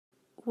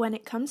When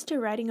it comes to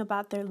writing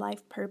about their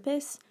life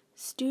purpose,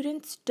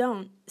 students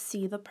don't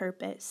see the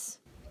purpose.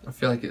 I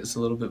feel like it's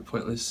a little bit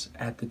pointless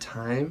at the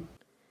time.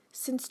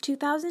 Since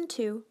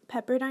 2002,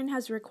 Pepperdine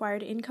has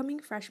required incoming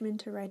freshmen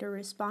to write a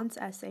response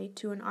essay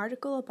to an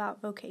article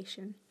about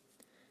vocation.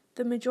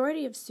 The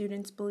majority of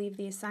students believe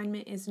the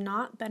assignment is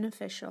not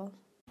beneficial.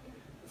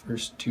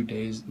 First 2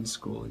 days in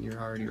school and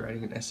you're already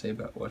writing an essay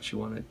about what you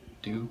want to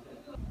do.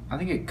 I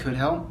think it could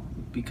help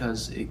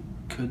because it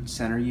could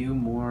center you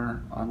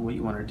more on what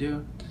you want to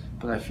do,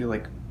 but I feel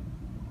like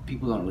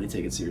people don't really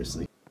take it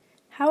seriously.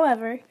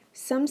 However,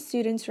 some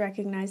students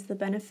recognize the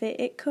benefit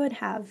it could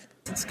have.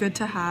 It's good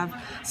to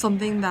have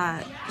something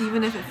that,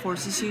 even if it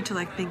forces you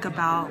to think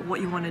about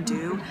what you want to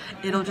do,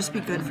 it'll just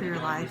be good for your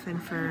life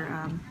and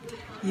for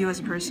you as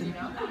a person.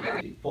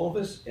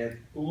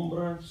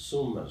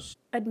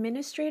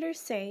 Administrators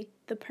say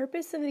the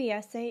purpose of the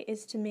essay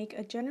is to make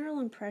a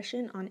general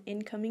impression on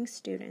incoming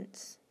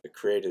students. It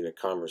created a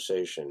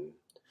conversation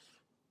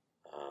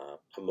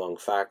among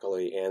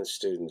faculty and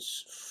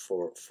students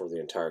for the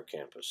entire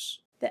campus.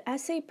 The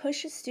essay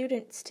pushes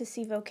students to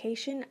see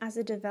vocation as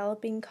a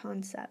developing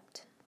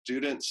concept.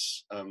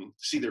 Students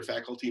see their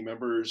faculty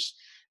members,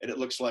 and it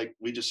looks like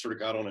we just sort of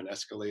got on an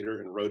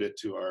escalator and rode it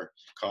to our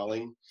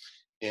calling.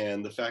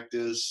 And the fact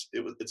is,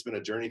 it's been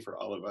a journey for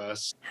all of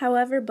us.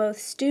 However, both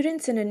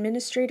students and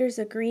administrators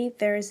agree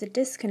there is a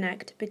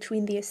disconnect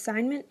between the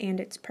assignment and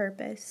its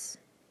purpose.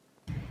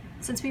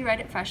 Since we write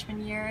it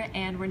freshman year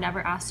and we're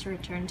never asked to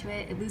return to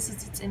it, it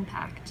loses its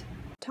impact.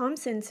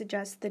 Thompson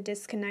suggests the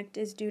disconnect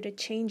is due to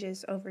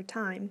changes over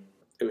time.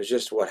 It was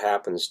just what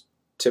happens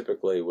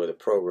typically with a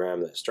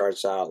program that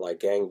starts out like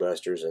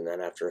gangbusters, and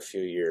then after a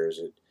few years,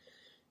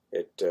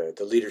 the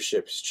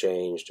leadership has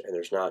changed, and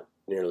there's not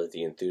nearly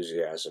the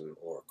enthusiasm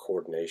or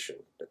coordination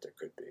that there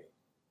could be.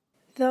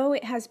 Though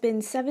it has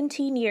been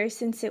 17 years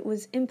since it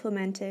was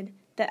implemented,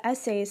 the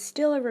essay is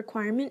still a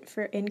requirement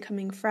for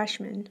incoming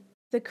freshmen.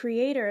 The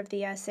creator of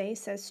the essay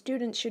says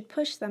students should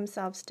push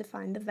themselves to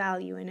find the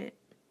value in it.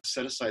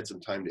 Set aside some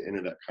time to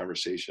enter that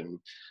conversation.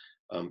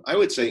 I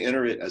would say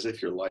enter it as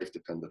if your life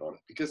depended on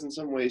it, because in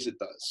some ways it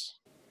does.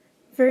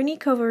 Vernie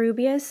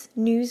Covarrubias,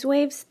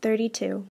 Newswaves 32.